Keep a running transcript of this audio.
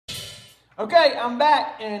Okay, I'm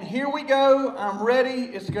back, and here we go. I'm ready.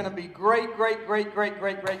 It's going to be great, great, great, great,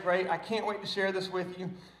 great, great, great. I can't wait to share this with you.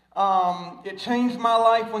 It changed my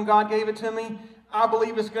life when God gave it to me. I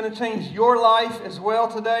believe it's going to change your life as well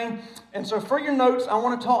today. And so for your notes, I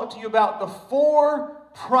want to talk to you about the 4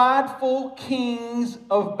 prideful kings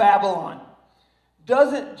of Babylon.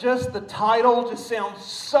 Doesn't just the title just sound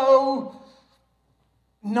so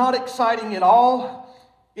not exciting at all?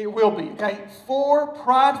 It will be, okay? 4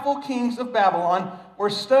 prideful kings of Babylon. We're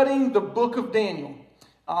studying the book of Daniel.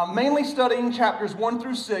 Mainly studying chapters 1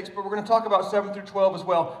 through 6, but we're going to talk about 7 through 12 as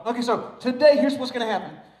well. Okay, so today, here's what's going to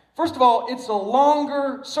happen. First of all, it's a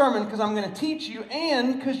longer sermon because I'm going to teach you,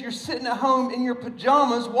 and because you're sitting at home in your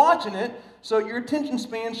pajamas watching it, so your attention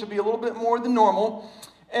span should be a little bit more than normal.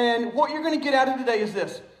 And what you're going to get out of today is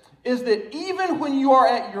this, is that even when you are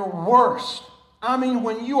at your worst, I mean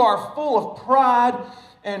when you are full of pride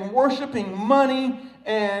and worshiping money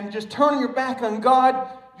and just turning your back on God,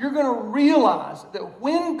 you're going to realize that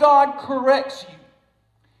when God corrects you,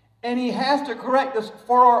 and He has to correct us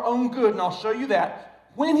for our own good, and I'll show you that,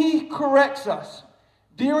 when He corrects us,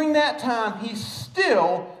 during that time, He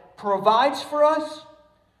still provides for us,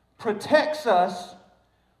 protects us,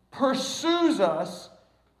 pursues us,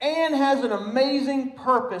 and has an amazing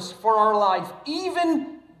purpose for our life,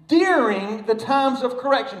 even during the times of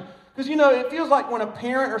correction. Because, you know, it feels like when a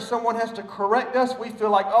parent or someone has to correct us, we feel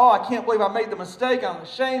like, oh, I can't believe I made the mistake. I'm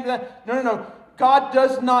ashamed of that. No. God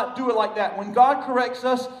does not do it like that. When God corrects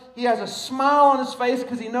us, He has a smile on His face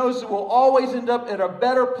because He knows that we'll always end up at a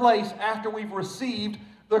better place after we've received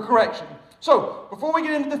the correction. So, before we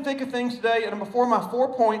get into the thick of things today, and before my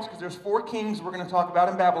 4 points, because there's 4 kings we're going to talk about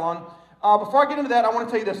in Babylon, before I get into that, I want to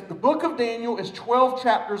tell you this. The book of Daniel is 12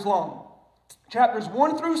 chapters long. Chapters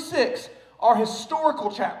 1 through 6 are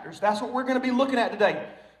historical chapters. That's what we're going to be looking at today.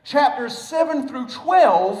 Chapters 7 through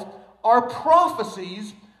 12 are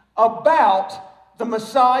prophecies about the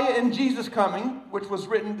Messiah and Jesus coming, this was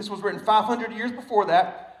written 500 years before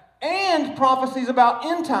that, and prophecies about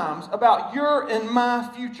end times, about your and my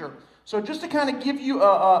future. So just to kind of give you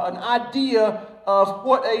an idea of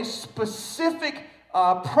what a specific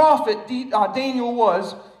prophet Daniel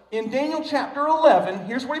was, in Daniel chapter 11,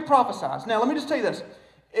 here's what he prophesies. Now, let me just tell you this.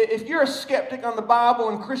 If you're a skeptic on the Bible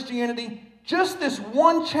and Christianity, just this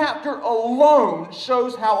one chapter alone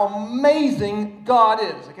shows how amazing God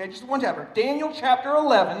is. Okay, just one chapter. Daniel chapter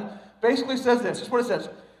 11 basically says this. This is what it says.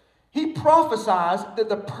 He prophesies that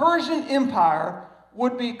the Persian Empire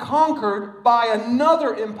would be conquered by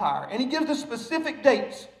another empire. And he gives the specific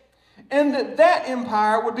dates. And that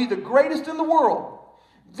empire would be the greatest in the world.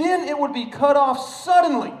 Then it would be cut off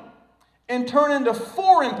suddenly and turn into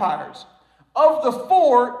 4 empires. Of the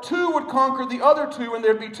 4, 2 would conquer the other 2, and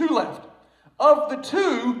there'd be 2 left. Of the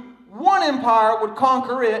 2, 1 empire would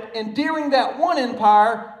conquer it, and during that 1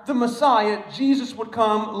 empire, the Messiah, Jesus, would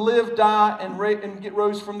come, live, die, and get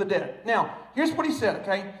rose from the dead. Now, here's what he said,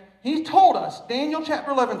 okay? He told us, Daniel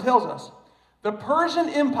chapter 11 tells us, the Persian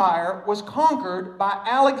Empire was conquered by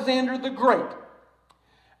Alexander the Great.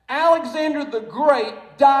 Alexander the Great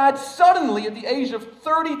died suddenly at the age of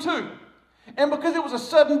 32. And because it was a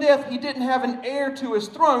sudden death, he didn't have an heir to his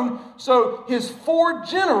throne, so his 4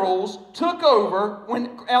 generals took over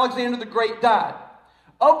when Alexander the Great died.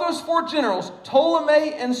 Of those 4 generals,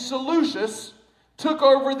 Ptolemy and Seleucus took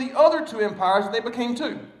over the other 2 empires, and they became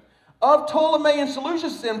 2. Of Ptolemy and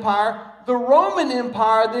Seleucus' empire, the Roman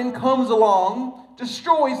Empire then comes along,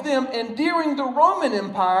 destroys them, and during the Roman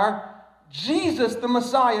Empire, Jesus the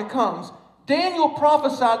Messiah comes. Daniel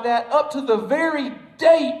prophesied that up to the very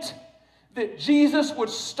date that Jesus would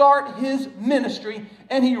start His ministry,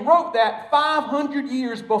 and he wrote that 500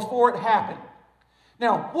 years before it happened.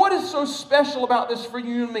 Now, what is so special about this for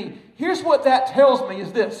you and me? Here's what that tells me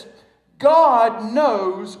is this. God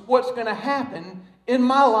knows what's going to happen in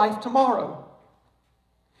my life tomorrow.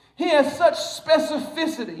 He has such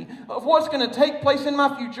specificity of what's going to take place in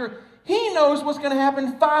my future. He knows what's going to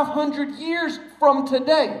happen 500 years from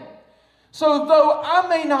today. So though I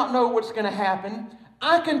may not know what's going to happen,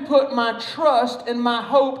 I can put my trust and my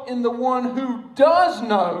hope in the one who does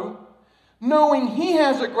know, knowing He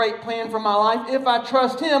has a great plan for my life. If I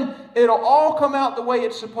trust Him, it'll all come out the way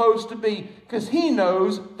it's supposed to be because He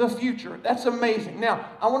knows the future. That's amazing. Now,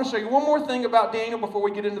 I want to show you one more thing about Daniel before we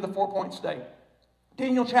get into the 4 points today.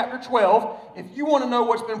 Daniel chapter 12, if you want to know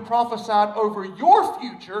what's been prophesied over your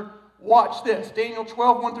future, watch this. Daniel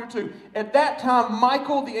 12, 1 through 2. At that time,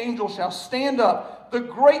 Michael the angel shall stand up, the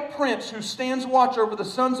great prince who stands watch over the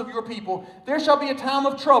sons of your people. There shall be a time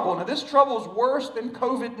of trouble. Now, this trouble is worse than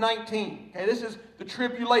COVID-19. Okay, this is the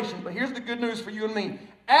tribulation. But here's the good news for you and me.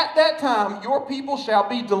 At that time, your people shall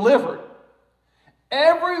be delivered.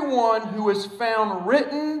 everyone who is found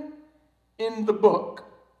written in the book,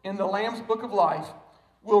 in the Lamb's book of life,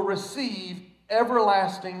 will receive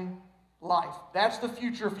everlasting life. That's the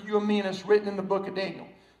future for you and me, and it's written in the book of Daniel.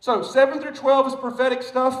 So 7 through 12 is prophetic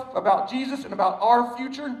stuff about Jesus and about our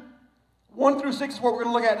future. 1 through 6 is what we're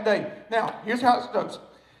going to look at today. Now, here's how it goes.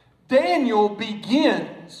 Daniel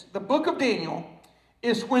begins, the book of Daniel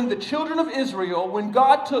is when the children of Israel, when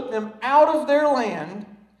God took them out of their land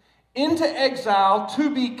into exile to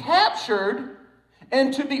be captured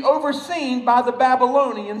and to be overseen by the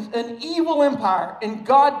Babylonians, an evil empire. And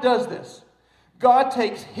God does this. God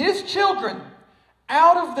takes his children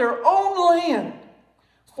out of their own land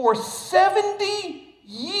for 70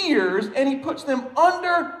 years, and he puts them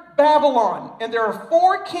under Babylon. And there are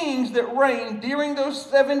 4 kings that reigned during those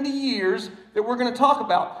 70 years that we're going to talk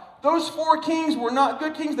about. Those 4 kings were not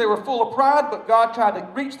good kings. They were full of pride, but God tried to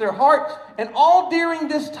reach their heart. And all during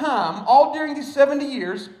this time, all during these 70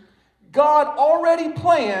 years, God already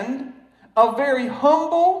planned a very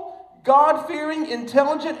humble, God-fearing,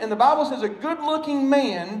 intelligent, and the Bible says a good-looking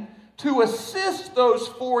man to assist those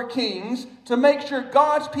 4 kings to make sure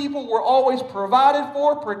God's people were always provided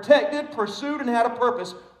for, protected, pursued, and had a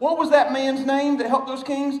purpose. What was that man's name that helped those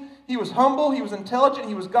kings? He was humble, he was intelligent,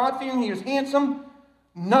 he was God-fearing, he was handsome.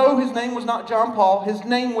 No, his name was not John Paul. His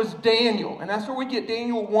name was Daniel. And that's where we get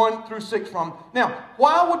Daniel 1 through 6 from. Now,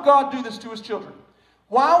 why would God do this to his children?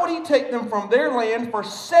 Why would he take them from their land for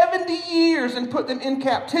 70 years and put them in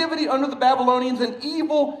captivity under the Babylonians, an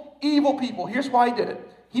evil, evil people? Here's why he did it.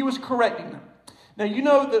 He was correcting them. Now, you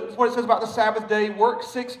know what it says about the Sabbath day, work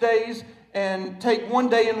 6 days and take 1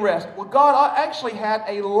 day and rest. Well, God actually had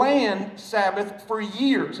a land Sabbath for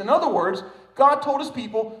years. In other words, God told his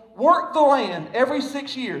people, work the land every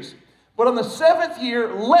 6 years. But on the 7th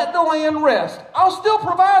year, let the land rest. I'll still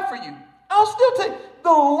provide for you. I'll still take,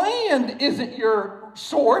 the land isn't your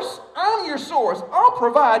source. I'm your source. I'll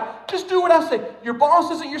provide. Just do what I say. Your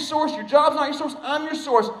boss isn't your source. Your job's not your source. I'm your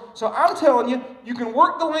source. So I'm telling you, you can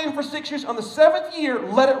work the land for 6 years. On the 7th year,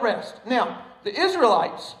 let it rest. Now, the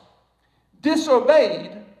Israelites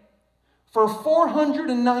disobeyed for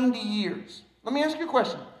 490 years. Let me ask you a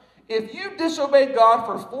question. If you disobeyed God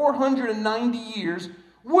for 490 years,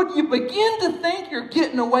 would you begin to think you're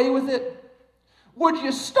getting away with it? Would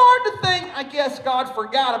you start to think, I guess God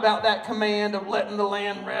forgot about that command of letting the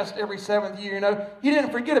land rest every 7th year? You know, he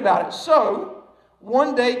didn't forget about it. So,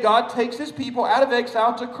 one day God takes his people out of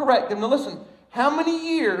exile to correct them. Now listen, how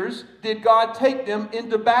many years did God take them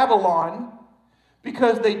into Babylon?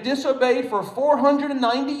 Because they disobeyed for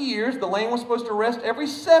 490 years. The land was supposed to rest every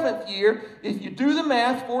 7th year. If you do the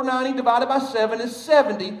math, 490 divided by 7 is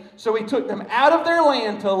 70. So he took them out of their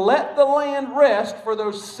land to let the land rest for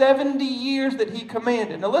those 70 years that he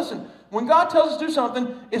commanded. Now listen, when God tells us to do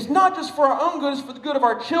something, it's not just for our own good, it's for the good of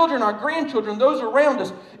our children, our grandchildren, those around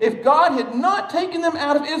us. If God had not taken them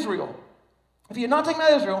out of Israel, if he had not taken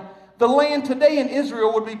them out of Israel, the land today in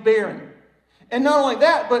Israel would be barren. And not only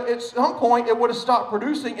that, but at some point it would have stopped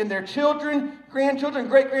producing, and their children, grandchildren,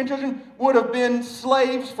 great-grandchildren would have been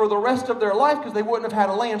slaves for the rest of their life because they wouldn't have had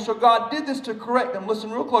a land. So God did this to correct them. Listen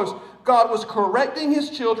real close. God was correcting his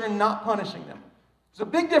children, not punishing them. There's a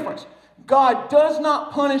big difference. God does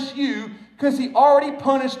not punish you because he already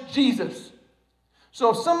punished Jesus.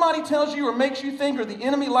 So if somebody tells you or makes you think, or the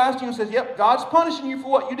enemy lies to you and says, yep, God's punishing you for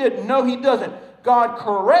what you did. No, he doesn't. God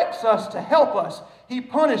corrects us to help us. He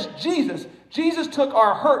punished Jesus. Jesus took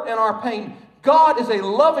our hurt and our pain. God is a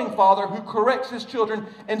loving Father who corrects his children.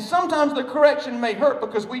 And sometimes the correction may hurt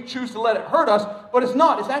because we choose to let it hurt us, but it's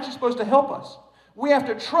not. It's actually supposed to help us. We have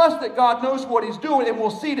to trust that God knows what he's doing, and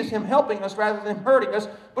we'll see it as him helping us rather than hurting us.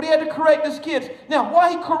 But he had to correct his kids. Now,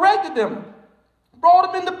 why he corrected them?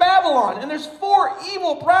 Brought them into Babylon, and there's 4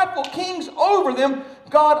 evil, prideful kings over them.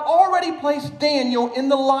 God already placed Daniel in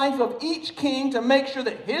the life of each king to make sure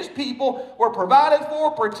that his people were provided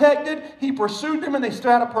for, protected. He pursued them, and they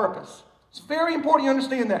still had a purpose. It's very important you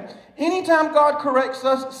understand that. Anytime God corrects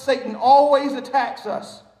us, Satan always attacks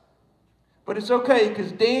us. But it's okay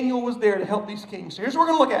because Daniel was there to help these kings. So here's what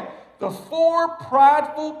we're going to look at. The 4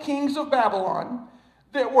 prideful kings of Babylon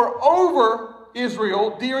that were over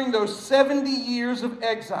Israel during those 70 years of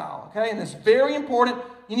exile. Okay, and it's very important.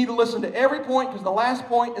 You need to listen to every point because the last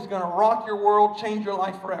point is going to rock your world, change your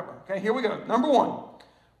life forever. Okay, here we go. Number 1,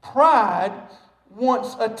 pride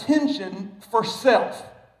wants attention for self.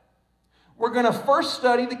 We're going to first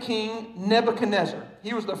study the king Nebuchadnezzar.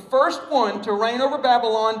 He was the first one to reign over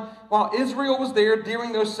Babylon while Israel was there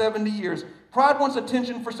during those 70 years. Pride wants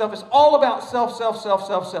attention for self. It's all about self, self, self,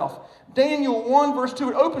 self, self. Daniel 1 verse 2,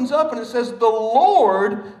 it opens up and it says, the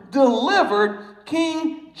Lord delivered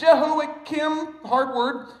King Jehoiakim, hard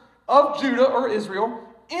word, of Judah or Israel,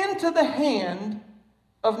 into the hand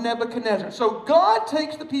of Nebuchadnezzar. So God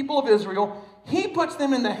takes the people of Israel, he puts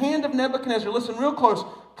them in the hand of Nebuchadnezzar. Listen real close.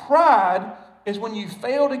 Pride is when you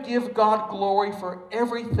fail to give God glory for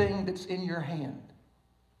everything that's in your hand.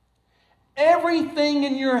 Everything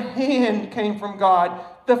in your hand came from God.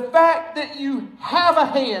 The fact that you have a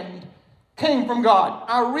hand came from God.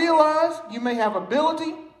 I realize you may have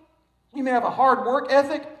ability, you may have a hard work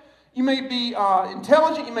ethic, you may be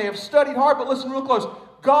intelligent, you may have studied hard, but listen real close.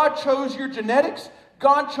 God chose your genetics,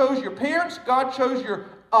 God chose your parents, God chose your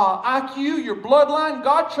IQ, your bloodline,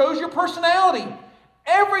 God chose your personality.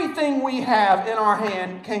 Everything we have in our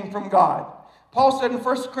hand came from God. Paul said in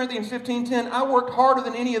 1 Corinthians 15:10, I worked harder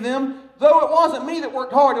than any of them, though it wasn't me that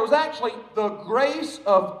worked hard. It was actually the grace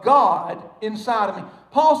of God inside of me.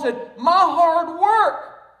 Paul said, my hard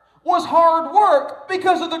work was hard work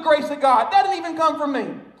because of the grace of God. That didn't even come from me.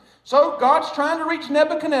 So God's trying to reach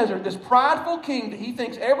Nebuchadnezzar, this prideful king that he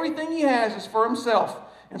thinks everything he has is for himself.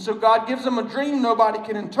 And so God gives him a dream nobody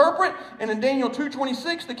can interpret. And in Daniel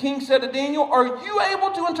 2:26, the king said to Daniel, are you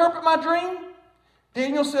able to interpret my dream?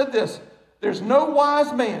 Daniel said this, there's no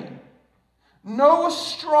wise man, no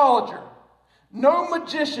astrologer, no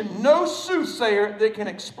magician, no soothsayer that can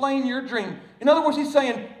explain your dream. In other words, he's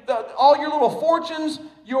saying all your little fortunes,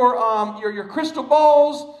 your crystal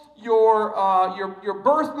balls, your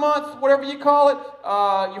birth month, whatever you call it,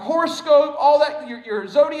 your horoscope, all that, your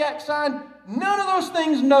zodiac sign, none of those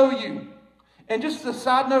things know you. And just as a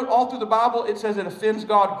side note, all through the Bible, it says it offends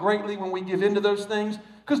God greatly when we give into those things,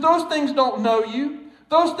 because those things don't know you.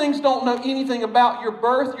 Those things don't know anything about your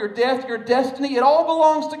birth, your death, your destiny. It all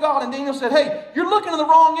belongs to God. And Daniel said, hey, you're looking in the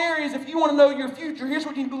wrong areas if you want to know your future. Here's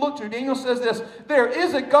what you need to look to. Daniel says this, there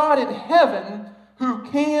is a God in heaven who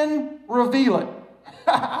can reveal it.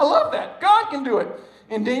 I love that. God can do it.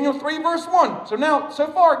 In Daniel 3 verse 1. So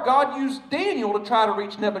far, God used Daniel to try to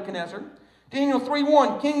reach Nebuchadnezzar. Daniel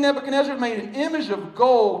 3:1, King Nebuchadnezzar made an image of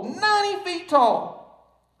gold 90 feet tall.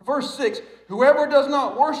 Verse 6, whoever does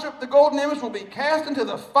not worship the golden image will be cast into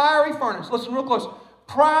the fiery furnace. Listen real close.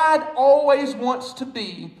 Pride always wants to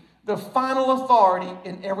be the final authority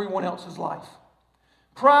in everyone else's life.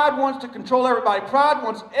 Pride wants to control everybody. Pride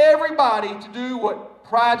wants everybody to do what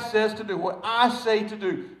pride says to do, what I say to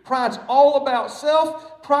do. Pride's all about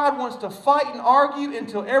self. Pride wants to fight and argue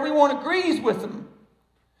until everyone agrees with them.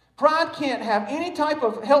 Pride can't have any type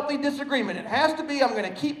of healthy disagreement. It has to be, I'm going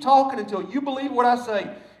to keep talking until you believe what I say.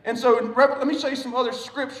 And so let me show you some other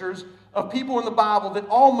scriptures of people in the Bible that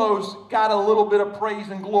almost got a little bit of praise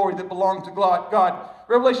and glory that belonged to God.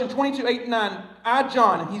 Revelation 22:8-9, I,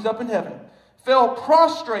 John, and he's up in heaven, fell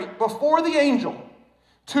prostrate before the angel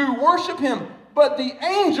to worship him. But the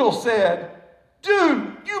angel said,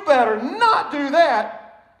 dude, you better not do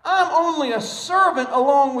that. I'm only a servant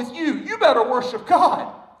along with you. You better worship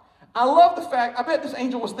God. I love the fact, I bet this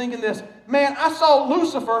angel was thinking this, man, I saw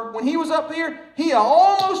Lucifer when he was up here, he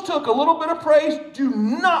almost took a little bit of praise. Do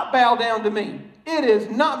not bow down to me. It is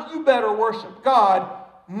not, you better worship God,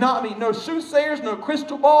 not me. No soothsayers, no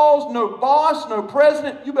crystal balls, no boss, no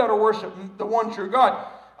president. You better worship the one true God.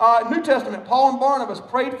 New Testament, Paul and Barnabas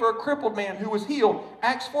prayed for a crippled man who was healed.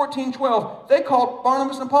 Acts 14:12, they called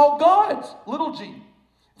Barnabas and Paul gods, little g.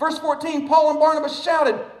 Verse 14, Paul and Barnabas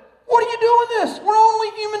shouted, what are you doing this? We're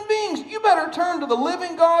only human beings. You better turn to the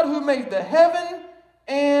living God who made the heaven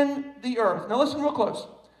and the earth. Now listen real close.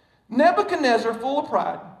 Nebuchadnezzar, full of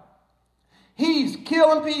pride, he's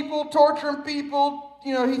killing people, torturing people.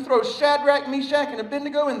 You know, he throws Shadrach, Meshach, and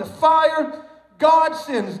Abednego in the fire. God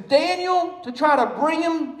sends Daniel to try to bring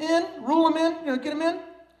him in, rule him in, get him in.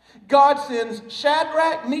 God sends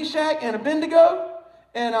Shadrach, Meshach, and Abednego.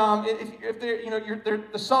 And if they're,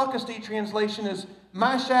 the sophistry translation is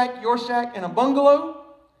my shack, your shack, and a bungalow.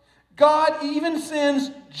 God even sends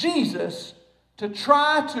Jesus to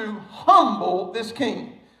try to humble this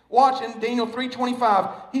king. Watch in Daniel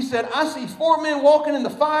 3:25. He said, I see 4 men walking in the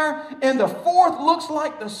fire, and the fourth looks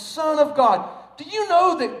like the Son of God. Do you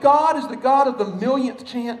know that God is the God of the millionth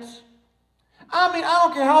chance? I mean, I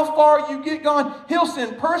don't care how far you get gone. He'll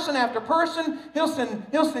send person after person. He'll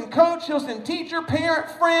send coach. He'll send teacher, parent,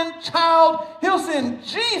 friend, child. He'll send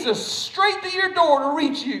Jesus straight to your door to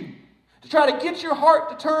reach you, to try to get your heart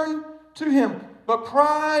to turn to him. But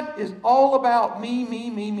pride is all about me.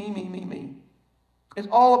 It's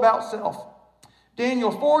all about self.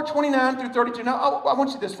 Daniel 4:29-32. Now, I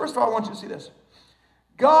want you to see this. First of all, I want you to see this.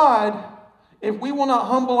 God, if we will not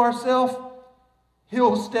humble ourselves,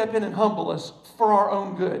 he'll step in and humble us for our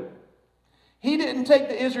own good. He didn't take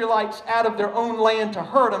the Israelites out of their own land to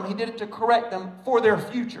hurt them. He did it to correct them for their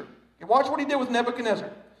future. Watch what he did with Nebuchadnezzar.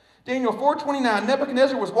 Daniel 4:29,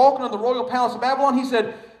 Nebuchadnezzar was walking on the royal palace of Babylon. He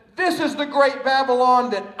said, "This is the great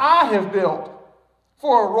Babylon that I have built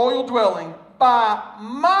for a royal dwelling by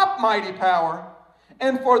my mighty power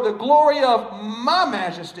and for the glory of my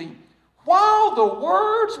majesty." While the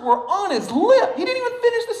words were on his lip, he didn't even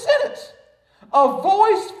finish the sentence. A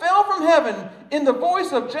voice fell from heaven in the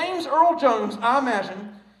voice of James Earl Jones, I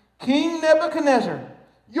imagine. "King Nebuchadnezzar,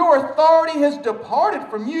 your authority has departed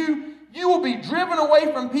from you. You will be driven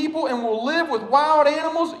away from people and will live with wild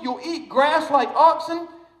animals. You'll eat grass like oxen.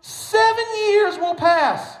 7 years will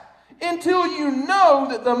pass until you know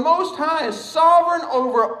that the Most High is sovereign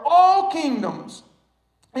over all kingdoms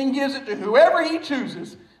and gives it to whoever he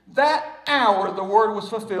chooses. That hour the word was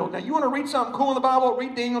fulfilled." Now, you want to read something cool in the Bible?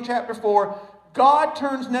 Read Daniel chapter 4. God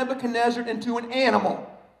turns Nebuchadnezzar into an animal.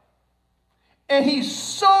 And he's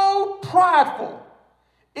so prideful,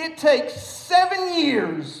 it takes 7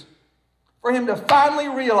 years for him to finally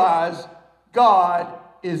realize God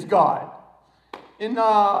is God. In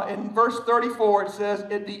verse 34, it says,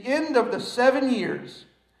 "At the end of the 7 years,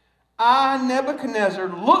 I, Nebuchadnezzar,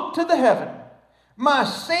 looked to the heaven. My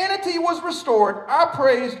sanity was restored. I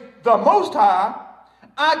praised the Most High.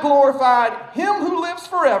 I glorified him who lives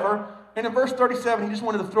forever." And in verse 37, he just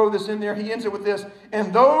wanted to throw this in there. He ends it with this,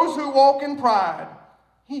 "And those who walk in pride,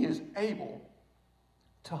 he is able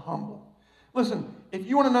to humble." Listen, if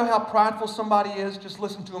you want to know how prideful somebody is, just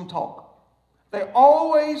listen to them talk. They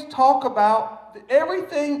always talk about,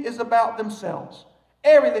 everything is about themselves.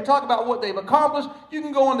 They talk about what they've accomplished. You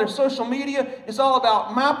can go on their social media. It's all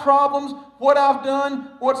about my problems, what I've done,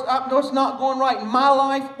 what's not going right in my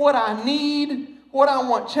life, what I need, what I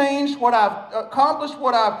want changed, what I've accomplished,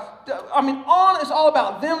 it's all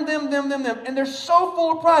about them. And they're so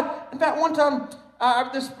full of pride. In fact, one time,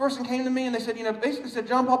 this person came to me and they said, basically said,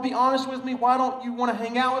 "John Paul, be honest with me. Why don't you want to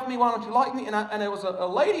hang out with me? Why don't you like me?" And it was a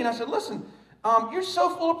lady, and I said, "Listen, you're so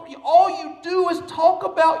full of, all you do is talk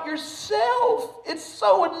about yourself. It's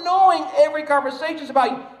so annoying. Every conversation is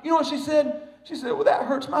about you." You know what she said? She said, "Well, that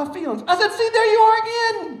hurts my feelings." I said, "See, there you are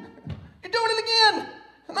again. You're doing it again.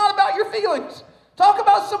 It's not about your feelings. Talk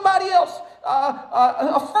about somebody else.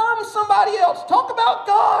 Affirm somebody else. Talk about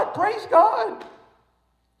God. Praise God."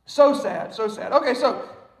 So sad, so sad. Okay, so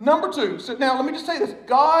number 2. So now let me just say this.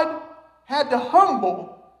 God had to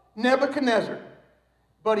humble Nebuchadnezzar,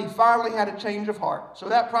 but he finally had a change of heart. So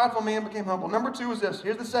that prideful man became humble. Number 2 is this.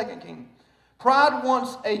 Here's the second king. Pride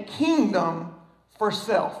wants a kingdom for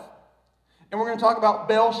self. And we're going to talk about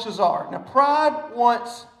Belshazzar. Now, pride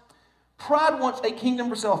wants a kingdom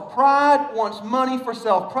for self. Pride wants money for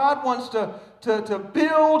self. Pride wants to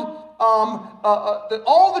build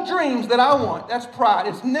all the dreams that I want. That's pride.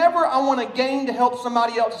 It's never I want to gain to help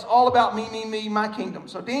somebody else. It's all about me, my kingdom.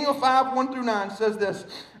 So Daniel 5, 1 through 9 says this.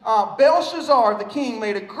 "Belshazzar, the king,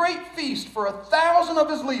 made a great feast for 1,000 of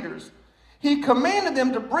his leaders. He commanded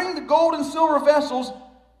them to bring the gold and silver vessels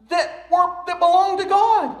that belonged to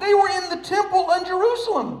God. They were in the temple in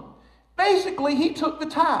Jerusalem." Basically, he took the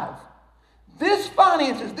tithe. This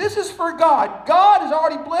finances, this is for God. God has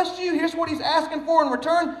already blessed you. Here's what he's asking for in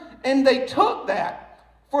return. And they took that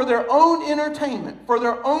for their own entertainment, for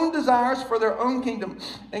their own desires, for their own kingdom.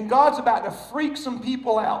 And God's about to freak some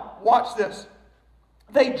people out. Watch this.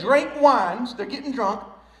 They drank wines. They're getting drunk.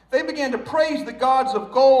 They began to praise the gods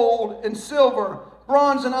of gold and silver,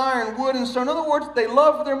 bronze and iron, wood and stone. In other words, they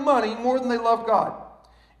loved their money more than they loved God.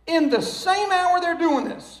 In the same hour they're doing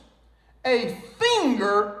this, a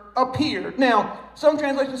finger appeared. Now, some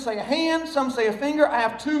translations say a hand, some say a finger. I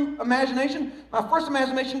have two imaginations. My first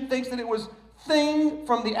imagination thinks that it was Thing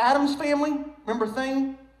from the Addams Family. Remember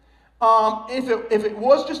Thing? If it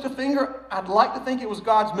was just a finger, I'd like to think it was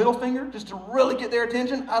God's middle finger, just to really get their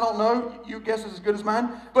attention. I don't know. Your guess is as good as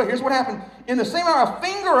mine. But here's what happened. In the same hour, a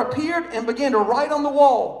finger appeared and began to write on the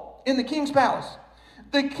wall in the king's palace.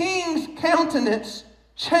 The king's countenance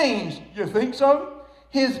changed. You think so?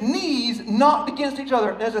 His knees knocked against each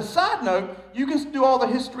other. And as a side note, you can do all the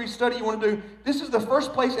history study you want to do. This is the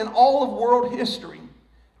first place in all of world history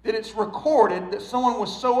that it's recorded that someone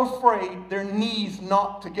was so afraid their knees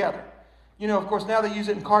knocked together. You know, of course, now they use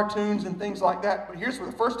it in cartoons and things like that. But here's for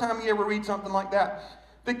the first time you ever read something like that.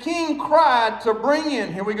 The king cried to bring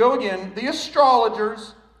in, here we go again, the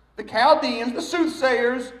astrologers, the Chaldeans, the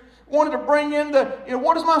soothsayers, wanted to bring in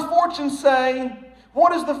what does my fortune say?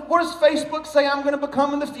 What does Facebook say I'm going to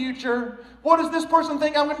become in the future? What does this person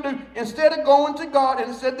think I'm going to do? Instead of going to God, and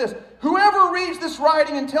it said this, whoever reads this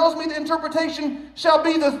writing and tells me the interpretation shall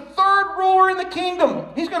be the third ruler in the kingdom.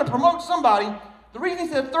 He's going to promote somebody. The reason he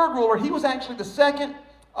said third ruler, he was actually the second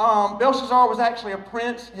Belshazzar was actually a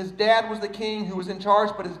prince. His dad was the king who was in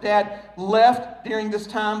charge, but his dad left during this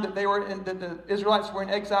time that the Israelites were in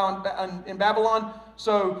exile in Babylon.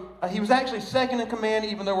 So he was actually second in command,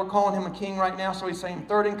 even though we're calling him a king right now. So he's saying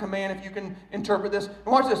third in command, if you can interpret this. And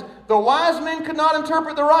watch this. The wise men could not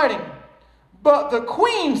interpret the writing, but the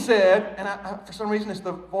queen said, and for some reason it's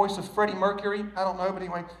the voice of Freddie Mercury. I don't know, but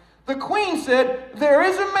anyway. The queen said, there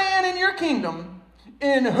is a man in your kingdom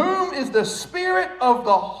in whom is the Spirit of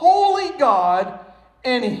the Holy God,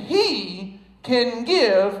 and he can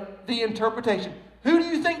give the interpretation. Who do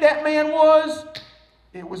you think that man was?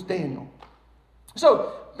 It was Daniel.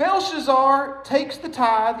 So Belshazzar takes the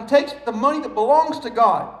tithe, he takes the money that belongs to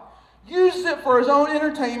God, uses it for his own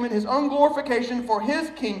entertainment, his own glorification for his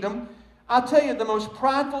kingdom. I'll tell you, the most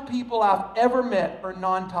prideful people I've ever met are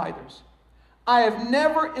non-tithers. I have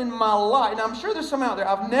never in my life, and I'm sure there's some out there,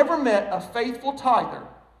 I've never met a faithful tither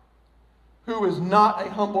who is not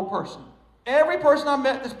a humble person. Every person I've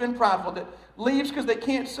met that's been prideful, that leaves because they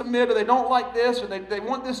can't submit, or they don't like this, or they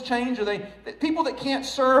want this change, or people that can't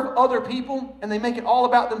serve other people and they make it all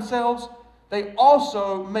about themselves, they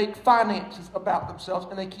also make finances about themselves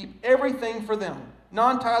and they keep everything for them.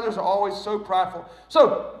 Non-tithers are always so prideful.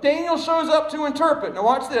 So Daniel shows up to interpret. Now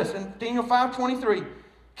watch this in Daniel 5:23.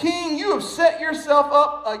 King, you have set yourself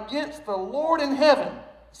up against the Lord in heaven.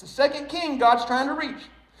 It's the second king God's trying to reach.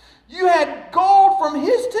 You had gold from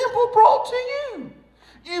his temple brought to you.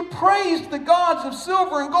 You praised the gods of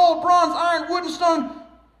silver and gold, bronze, iron, wood, and stone.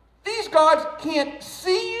 These gods can't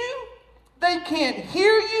see you. They can't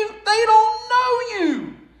hear you. They don't know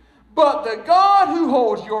you. But the God who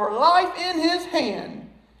holds your life in his hand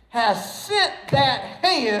has sent that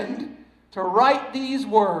hand to write these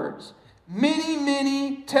words. Many,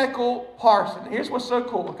 many tekel parson. Here's what's so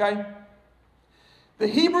cool, okay? The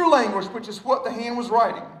Hebrew language, which is what the hand was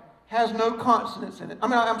writing, has no consonants in it.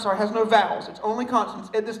 Has no vowels. It's only consonants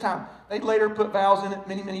at this time. They later put vowels in it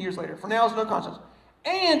many, many years later. For now, it's no consonants.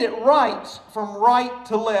 And it writes from right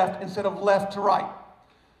to left instead of left to right.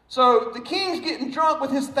 So the king's getting drunk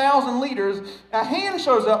with his 1,000 leaders. A hand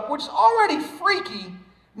shows up, which is already freaky.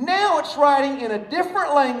 Now it's writing in a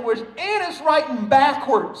different language, and it's writing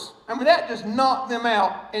backwards. I mean, that just knocked them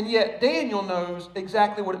out, and yet Daniel knows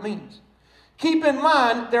exactly what it means. Keep in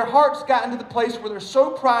mind, their hearts got into the place where they're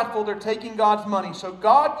so prideful they're taking God's money. So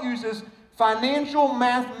God uses financial,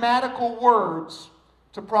 mathematical words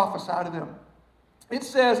to prophesy to them. It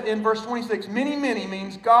says in verse 26, many, many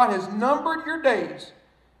means God has numbered your days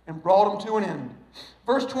and brought them to an end.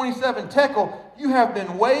 Verse 27, tekel, you have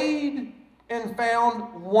been weighed and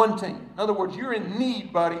found wanting. In other words, you're in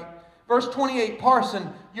need, buddy. Verse 28,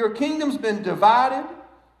 parson, your kingdom's been divided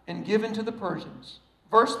and given to the Persians.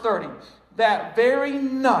 Verse 30, that very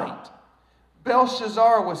night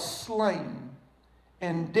Belshazzar was slain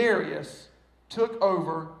and Darius took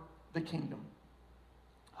over the kingdom.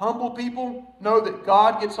 Humble people know that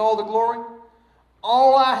God gets all the glory.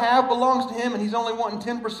 All I have belongs to him, and he's only wanting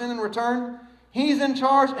 10% in return. He's in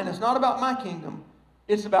charge, and it's not about my kingdom.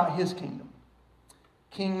 It's about his kingdom.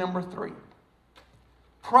 King number 3.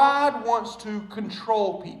 Pride wants to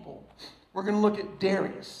control people. We're going to look at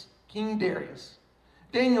Darius, King Darius.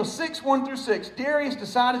 Daniel 6:1-6. Darius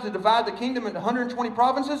decided to divide the kingdom into 120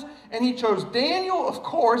 provinces, and he chose Daniel, of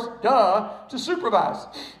course, to supervise.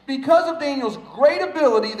 Because of Daniel's great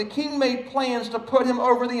ability, the king made plans to put him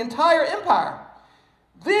over the entire empire.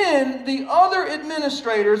 Then the other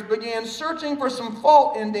administrators began searching for some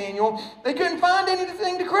fault in Daniel. They couldn't find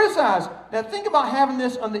anything to criticize. Now think about having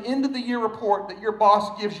this on the end of the year report that your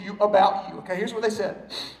boss gives you about you. Okay, here's what they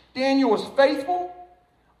said. Daniel was faithful,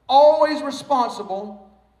 always responsible,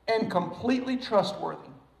 and completely trustworthy.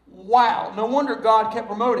 Wow, no wonder God kept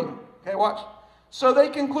promoting him. Okay, watch. So they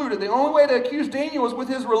concluded the only way to accuse Daniel was with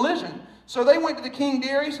his religion. So they went to the king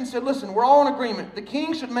Darius and said, listen, we're all in agreement. The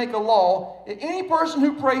king should make a law that any person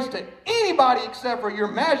who prays to anybody except for your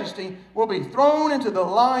majesty will be thrown into the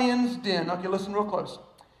lion's den. Okay, listen real close.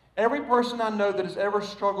 Every person I know that has ever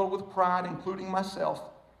struggled with pride, including myself,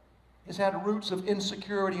 has had roots of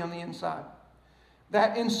insecurity on the inside.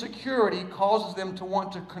 That insecurity causes them to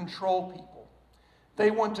want to control people.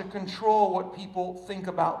 They want to control what people think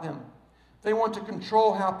about them. They want to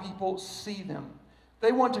control how people see them.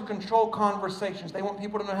 They want to control conversations. They want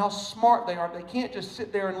people to know how smart they are. They can't just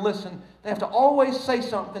sit there and listen. They have to always say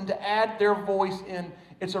something to add their voice in.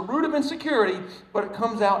 It's a root of insecurity, but it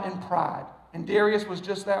comes out in pride. And Darius was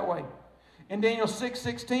just that way. In Daniel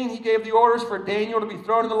 6:16, he gave the orders for Daniel to be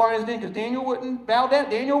thrown in the lion's den because Daniel wouldn't bow down.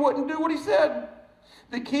 Daniel wouldn't do what he said.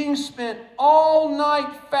 The king spent all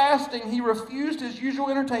night fasting. He refused his usual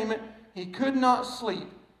entertainment. He could not sleep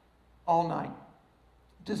all night.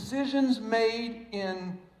 decisions made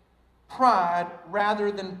in pride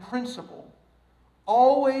rather than principle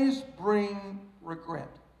always bring regret.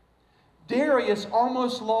 Darius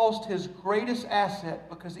almost lost his greatest asset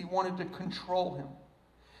because he wanted to control him.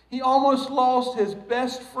 He almost lost his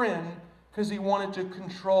best friend because he wanted to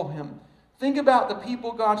control him. Think about the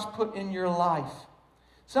people God's put in your life.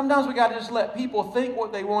 Sometimes we got to just let people think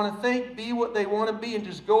what they want to think, be what they want to be, and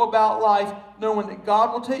just go about life knowing that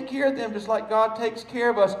God will take care of them just like God takes care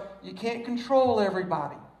of us. You can't control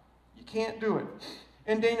everybody. You can't do it.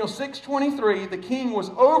 In Daniel 6:23, the king was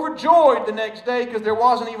overjoyed the next day because there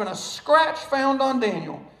wasn't even a scratch found on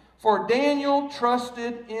Daniel. For Daniel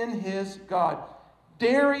trusted in his God.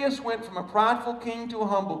 Darius went from a prideful king to a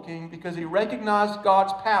humble king because he recognized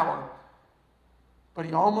God's power. But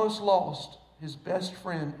he almost lost his best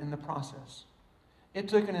friend in the process. It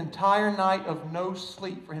took an entire night of no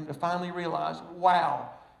sleep for him to finally realize, wow,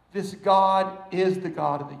 this God is the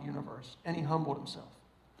God of the universe. And he humbled himself.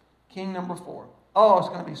 King number 4. Oh, it's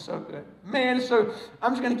going to be so good. Man,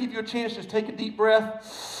 I'm just going to give you a chance to just take a deep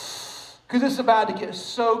breath because it's about to get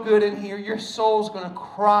so good in here. Your soul's going to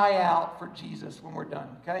cry out for Jesus when we're done,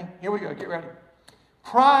 okay? Here we go. Get ready.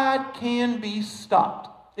 Pride can be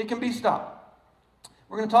stopped. It can be stopped.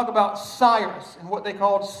 We're going to talk about Cyrus and what they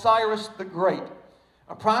called Cyrus the Great.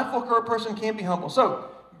 A prideful person can't be humble. So,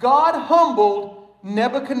 God humbled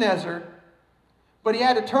Nebuchadnezzar, but he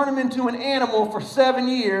had to turn him into an animal for 7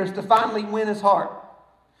 years to finally win his heart.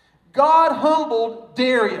 God humbled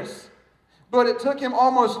Darius, but it took him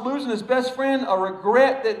almost losing his best friend, a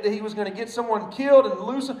regret that he was going to get someone killed and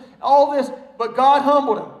lose all this, but God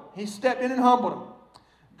humbled him. He stepped in and humbled him.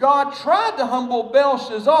 God tried to humble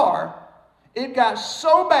Belshazzar. It got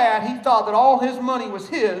so bad he thought that all his money was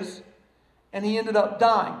his, and he ended up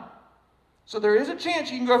dying. So there is a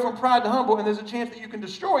chance you can go from pride to humble, and there's a chance that you can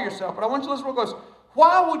destroy yourself. But I want you to listen to what it goes.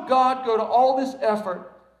 Why would God go to all this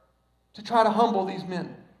effort to try to humble these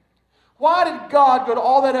men? Why did God go to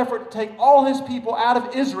all that effort to take all his people out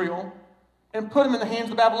of Israel and put them in the hands of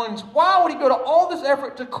the Babylonians? Why would he go to all this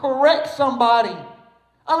effort to correct somebody?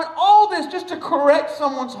 I mean, all this just to correct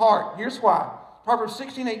someone's heart. Here's why. Proverbs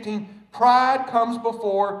 16:18, pride comes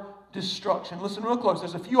before destruction. Listen real close.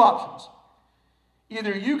 There's a few options.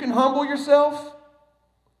 Either you can humble yourself,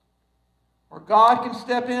 or God can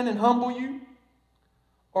step in and humble you,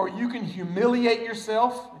 or you can humiliate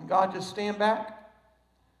yourself and God just stand back,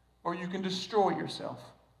 or you can destroy yourself.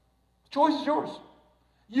 The choice is yours.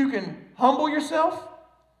 You can humble yourself.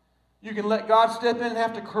 You can let God step in and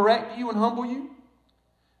have to correct you and humble you.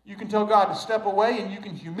 You can tell God to step away and you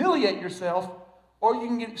can humiliate yourself, or you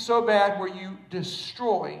can get so bad where you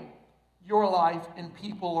destroy your life and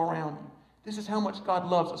people around you. This is how much God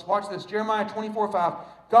loves us. Watch this. Jeremiah 24:5.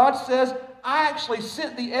 God says, I actually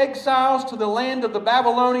sent the exiles to the land of the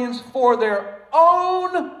Babylonians for their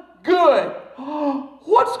own good.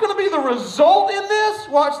 What's going to be the result in this?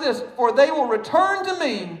 Watch this. For they will return to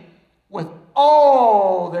me with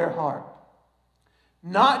all their heart.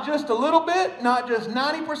 Not just a little bit, not just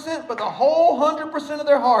 90%, but the whole 100% of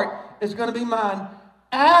their heart is going to be mine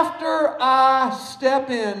after I step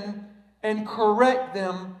in and correct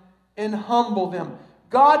them and humble them.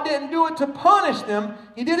 God didn't do it to punish them.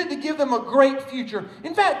 He did it to give them a great future.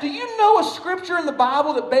 In fact, do you know a scripture in the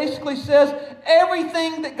Bible that basically says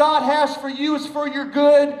everything that God has for you is for your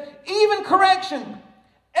good, even correction?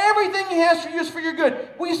 Everything he has for you is for your good.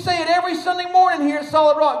 We say it every Sunday morning here at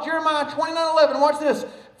Solid Rock. Jeremiah 29:11. Watch this.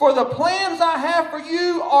 For the plans I have for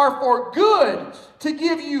you are for good, to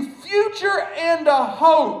give you future and a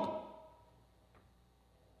hope.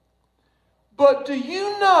 But do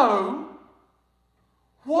you know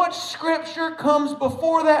what scripture comes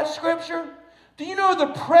before that scripture? Do you know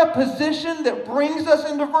the preposition that brings us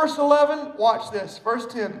into verse 11? Watch this. Verse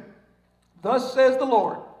 10. Thus says the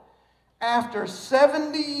Lord, after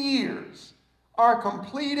 70 years are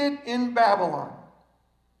completed in Babylon,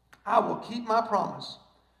 I will keep my promise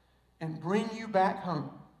and bring you back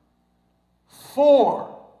home.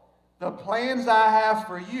 For the plans I have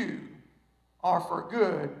for you are for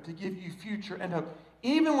good, to give you future and hope.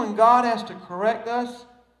 Even when God has to correct us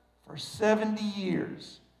for 70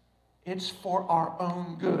 years, it's for our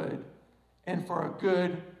own good and for a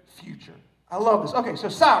good future. I love this. Okay, so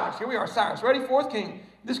Cyrus. Here we are, Cyrus. Ready? Fourth king.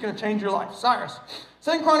 This is going to change your life. Cyrus.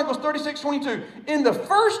 2 Chronicles 36:22. In the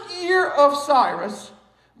first year of Cyrus,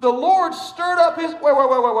 the Lord stirred up his...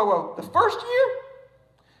 Whoa. The first year?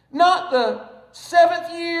 Not the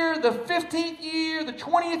 7th year, the 15th year, the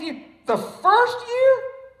 20th year. The first year?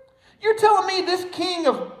 You're telling me this king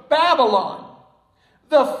of Babylon,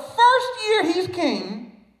 the first year he's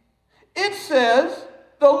king, it says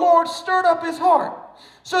the Lord stirred up his heart.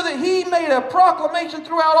 so that he made a proclamation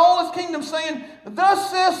throughout all his kingdom, saying,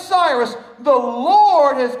 Thus says Cyrus, the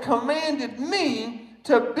Lord has commanded me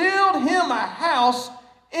to build him a house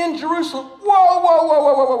in Jerusalem. Whoa, whoa, whoa,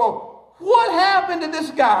 whoa, whoa, whoa, whoa. What happened to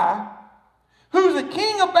this guy who's the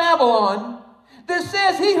king of Babylon that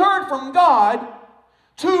says he heard from God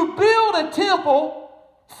to build a temple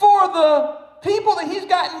for the people that he's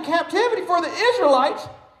got in captivity, for the Israelites,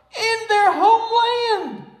 in their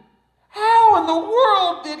homeland? How in the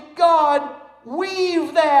world did God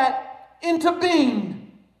weave that into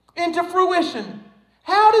being, into fruition?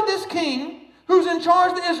 How did this king, who's in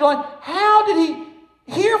charge of the Israelites, how did he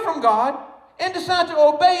hear from God and decide to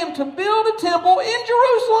obey him to build a temple in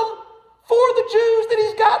Jerusalem for the Jews that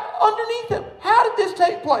he's got underneath him? How did this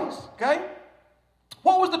take place? Okay?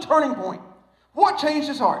 What was the turning point? What changed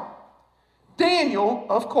his heart? Daniel,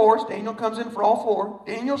 of course, Daniel comes in for all four.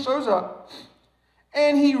 Daniel shows up,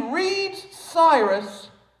 and he reads Cyrus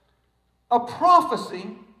a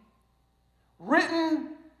prophecy written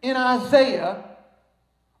in Isaiah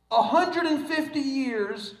 150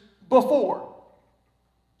 years before.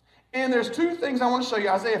 And there's two things I want to show you.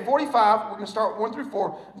 Isaiah 45, we're going to start 1 through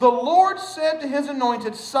 4. The Lord said to his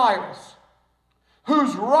anointed Cyrus,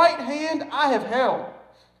 whose right hand I have held,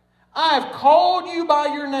 I have called you by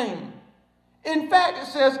your name. In fact, it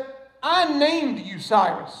says, I named you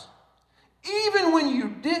Cyrus, even when you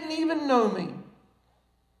didn't even know me.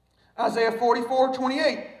 Isaiah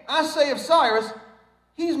 44:28, I say of Cyrus,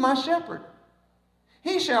 he's my shepherd.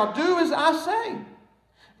 He shall do as I say.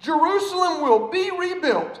 Jerusalem will be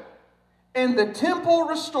rebuilt and the temple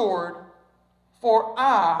restored, for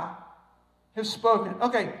I have spoken.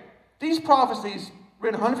 Okay, these prophecies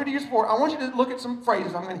written 150 years before, I want you to look at some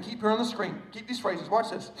phrases. I'm going to keep here on the screen. Keep these phrases.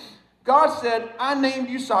 Watch this. God said, I named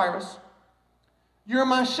you Cyrus. You're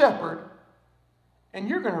my shepherd. And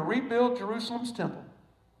you're going to rebuild Jerusalem's temple.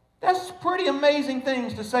 That's pretty amazing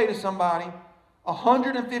things to say to somebody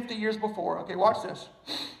 150 years before. Okay, watch this.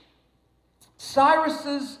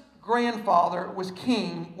 Cyrus's grandfather was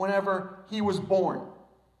king whenever he was born.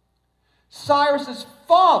 Cyrus's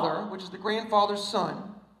father, which is the grandfather's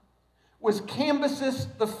son, was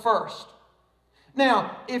Cambyses the First.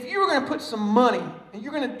 Now, if you were going to put some money and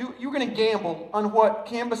you're going to gamble on what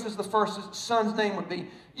Cambyses the First's son's name would be,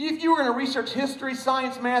 if you were going to research history,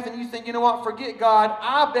 science, math, and you think, you know what, forget God,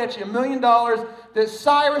 I bet you $1 million that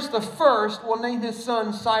Cyrus the First will name his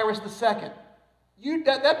son Cyrus the Second.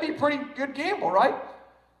 That'd be a pretty good gamble, right?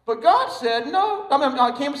 But God said, no.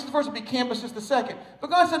 Cambyses the First would be Cambyses the Second. But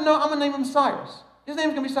God said, no, I'm going to name him Cyrus. His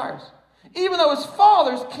name's going to be Cyrus. Even though his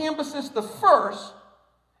father's Cambyses the First,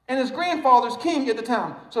 and his grandfather's king at the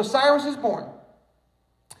time. So Cyrus is born.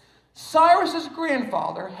 Cyrus's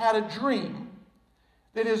grandfather had a dream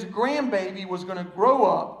that his grandbaby was going to grow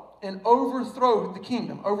up and overthrow the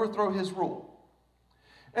kingdom, overthrow his rule.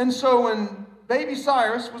 And so when baby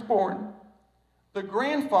Cyrus was born, the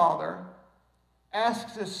grandfather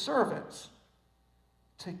asks his servants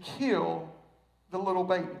to kill the little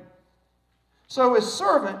baby. So his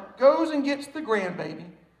servant goes and gets the grandbaby,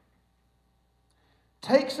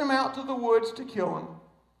 takes him out to the woods to kill him,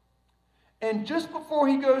 and just before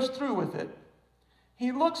he goes through with it,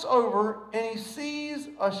 he looks over and he sees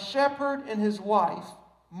a shepherd and his wife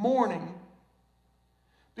mourning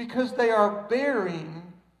because they are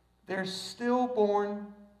burying their stillborn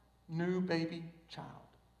new baby child.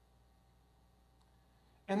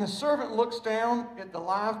 And the servant looks down at the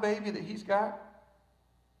live baby that he's got,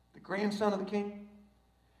 the grandson of the king.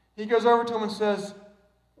 He goes over to him and says,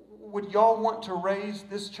 would y'all want to raise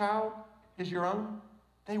this child as your own?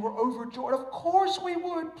 They were overjoyed. Of course we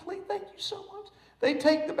would. Please, thank you so much. They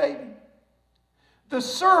take the baby. The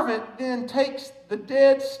servant then takes the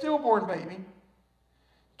dead stillborn baby,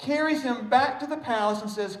 carries him back to the palace and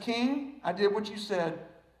says, King, I did what you said.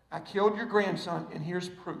 I killed your grandson, and here's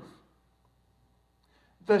proof.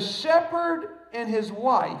 The shepherd and his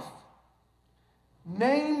wife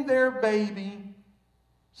named their baby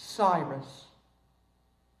Cyrus.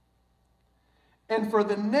 And for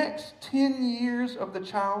the next 10 years of the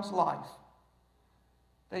child's life,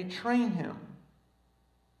 they train him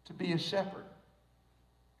to be a shepherd.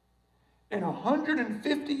 And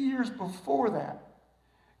 150 years before that,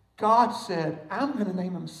 God said, I'm going to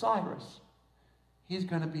name him Cyrus. He's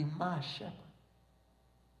going to be my shepherd.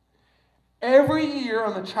 Every year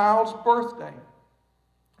on the child's birthday,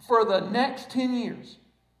 for the next 10 years,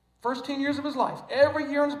 first 10 years of his life, every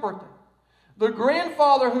year on his birthday, the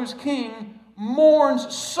grandfather who's king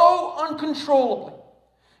mourns so uncontrollably,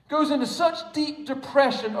 goes into such deep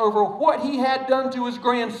depression over what he had done to his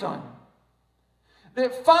grandson,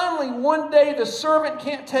 that finally one day the servant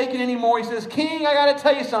can't take it anymore. He says, King, I got to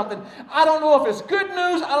tell you something. I don't know if it's good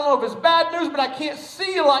news. I don't know if it's bad news, but I can't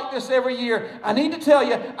see you like this every year. I need to tell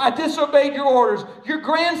you, I disobeyed your orders. Your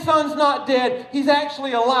grandson's not dead. He's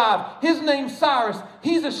actually alive. His name's Cyrus.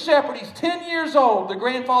 He's a shepherd. He's 10 years old. The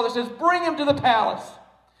grandfather says, bring him to the palace.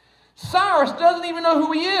 Cyrus doesn't even know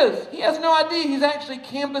who he is. He has no idea he's actually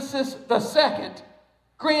Cambyses II,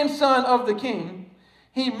 grandson of the king.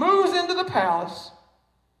 He moves into the palace.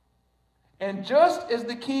 And just as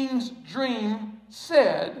the king's dream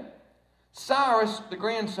said, Cyrus, the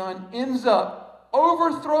grandson, ends up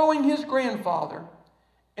overthrowing his grandfather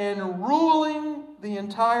and ruling the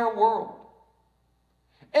entire world.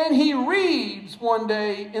 And he reads one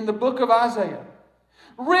day in the book of Isaiah,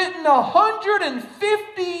 written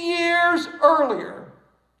 150 years earlier,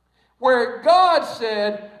 where God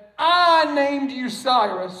said, I named you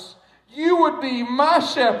Cyrus. You would be my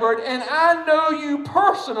shepherd, and I know you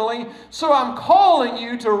personally, so I'm calling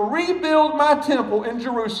you to rebuild my temple in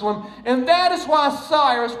Jerusalem. And that is why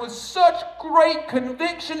Cyrus, with such great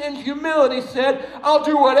conviction and humility, said, I'll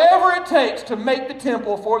do whatever it takes to make the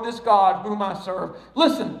temple for this God whom I serve.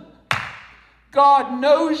 Listen, God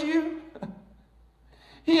knows you.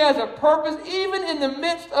 He has a purpose. Even in the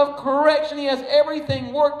midst of correction, He has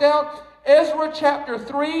everything worked out. Ezra chapter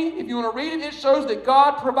 3, if you want to read it, it shows that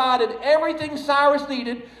God provided everything Cyrus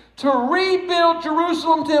needed to rebuild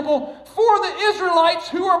Jerusalem temple for the Israelites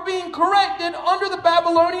who are being corrected under the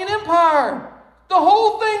Babylonian Empire. The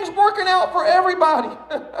whole thing's working out for everybody.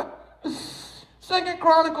 2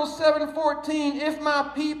 Chronicles 7:14, if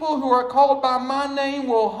my people who are called by my name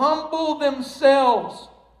will humble themselves.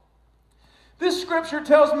 This scripture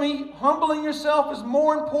tells me humbling yourself is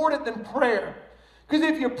more important than prayer. Because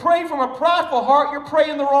if you pray from a prideful heart, you're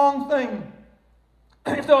praying the wrong thing.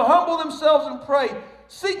 If they'll humble themselves and pray,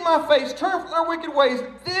 seek my face, turn from their wicked ways,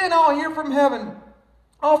 then I'll hear from heaven.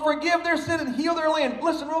 I'll forgive their sin and heal their land.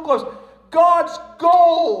 Listen real close. God's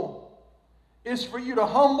goal is for you to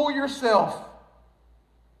humble yourself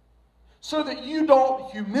so that you don't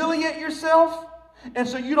humiliate yourself and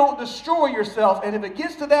so you don't destroy yourself. And if it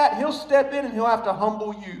gets to that, He'll step in and He'll have to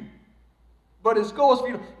humble you. But His goal is for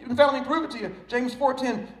you to, in fact, let me prove it to you. James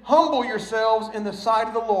 4:10, humble yourselves in the sight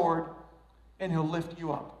of the Lord, and He'll lift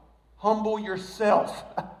you up. Humble yourself.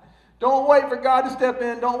 Don't wait for God to step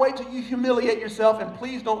in. Don't wait till you humiliate yourself, and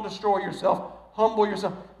please don't destroy yourself. Humble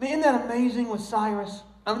yourself. Man, isn't that amazing with Cyrus?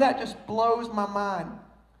 I mean, that just blows my mind.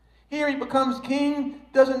 Here he becomes king,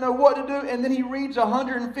 doesn't know what to do, and then he reads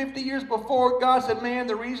 150 years before. God said, man,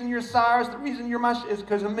 the reason you're Cyrus, the reason you're is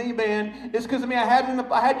because of me, man. It's because of me. I had you in the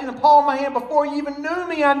palm of my hand before you even knew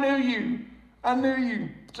me. I knew you. I knew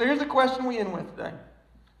you. So here's the question we end with today.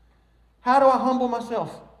 How do I humble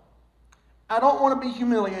myself? I don't want to be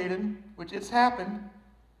humiliated, which it's happened.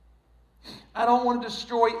 I don't want to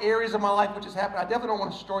destroy areas of my life, which has happened. I definitely don't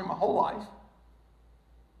want to destroy my whole life.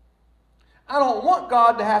 I don't want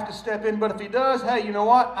God to have to step in, but if He does, hey, you know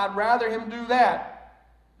what? I'd rather Him do that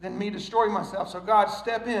than me destroy myself. So God,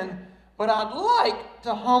 step in. But I'd like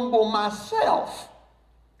to humble myself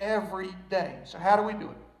every day. So how do we do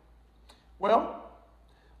it? Well,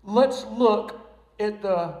 let's look at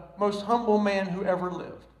the most humble man who ever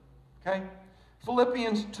lived. Okay?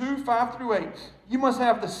 Philippians 2:5-8. You must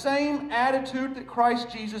have the same attitude that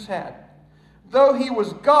Christ Jesus had. Though He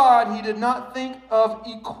was God, He did not think of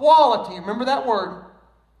equality. Remember that word?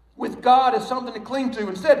 With God as something to cling to.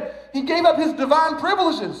 Instead, He gave up His divine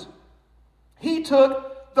privileges. He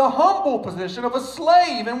took the humble position of a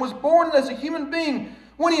slave and was born as a human being.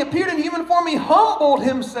 When He appeared in human form, He humbled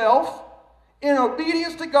Himself in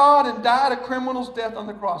obedience to God and died a criminal's death on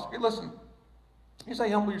the cross. Okay, listen. You say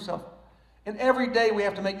humble yourself. And every day we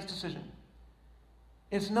have to make this decision.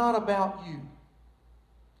 It's not about you.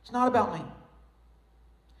 It's not about me.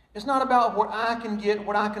 It's not about what I can get,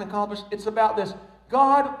 what I can accomplish. It's about this.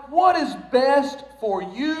 God, what is best for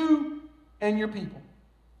you and your people?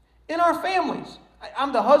 In our families.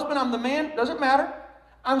 I'm the husband, I'm the man, doesn't matter.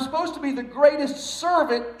 I'm supposed to be the greatest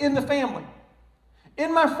servant in the family.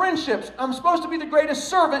 In my friendships, I'm supposed to be the greatest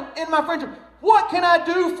servant in my friendship. What can I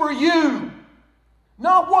do for you?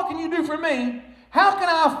 Not what can you do for me? How can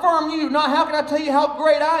I affirm you? Not how can I tell you how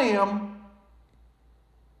great I am?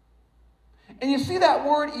 And you see that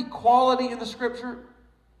word equality in the scripture?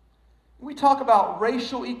 We talk about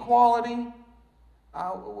racial equality.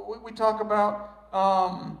 We talk about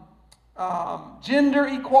gender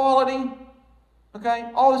equality.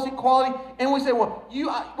 Okay? All this equality. And we say, well,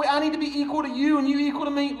 I need to be equal to you and you equal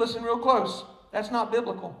to me. Listen real close. That's not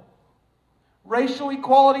biblical. Racial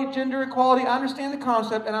equality, gender equality, I understand the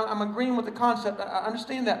concept, and I'm agreeing with the concept. I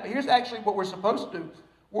understand that. But here's actually what we're supposed to do.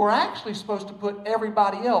 We're actually supposed to put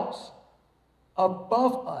everybody else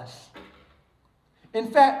above us. In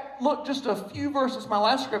fact, look just a few verses, my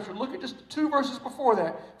last scripture, look at just 2 verses before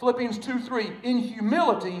that. Philippians 2:3. In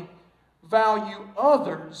humility, value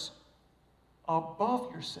others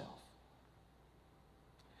above yourself.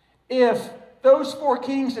 If those 4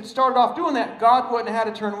 kings had started off doing that, God wouldn't have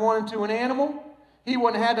had to turn one into an animal. He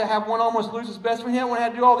wouldn't have had to have one almost lose his best friend. He wouldn't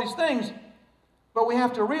have had to do all these things. But we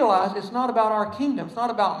have to realize it's not about our kingdom. It's not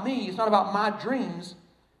about me. It's not about my dreams.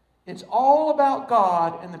 It's all about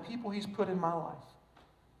God and the people He's put in my life.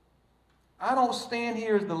 I don't stand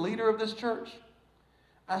here as the leader of this church.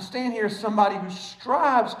 I stand here as somebody who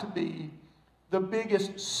strives to be the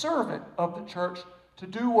biggest servant of the church to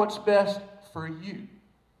do what's best for you.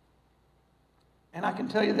 And I can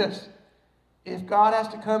tell you this, if God has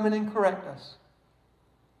to come in and correct us,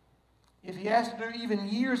 if He has to do even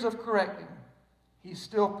years of correcting, He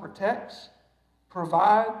still protects,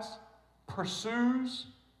 provides, pursues,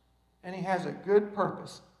 and He has a good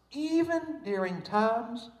purpose, even during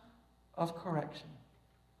times of correction.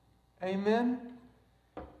 Amen?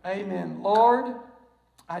 Amen. Lord,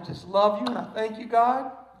 I just love You and I thank You,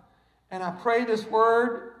 God. And I pray this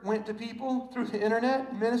word went to people through the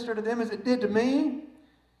internet, ministered to them as it did to me.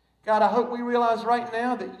 God, I hope we realize right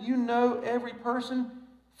now that You know every person.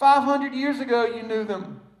 500 years ago, You knew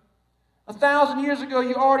them. 1,000 years ago,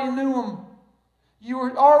 You already knew them.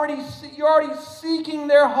 You're already seeking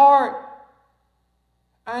their heart.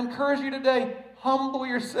 I encourage you today, humble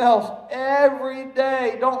yourself every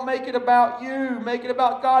day. Don't make it about you. Make it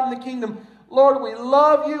about God and the kingdom. Lord, we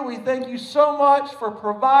love You. We thank You so much for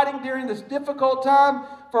providing during this difficult time,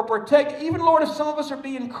 for protecting. Even, Lord, if some of us are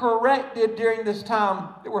being corrected during this time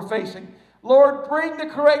that we're facing, Lord, bring the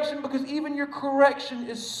correction, because even Your correction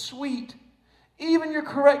is sweet. Even Your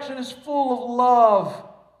correction is full of love.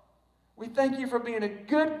 We thank You for being a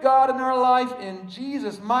good God in our life. In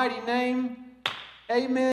Jesus' mighty name, amen.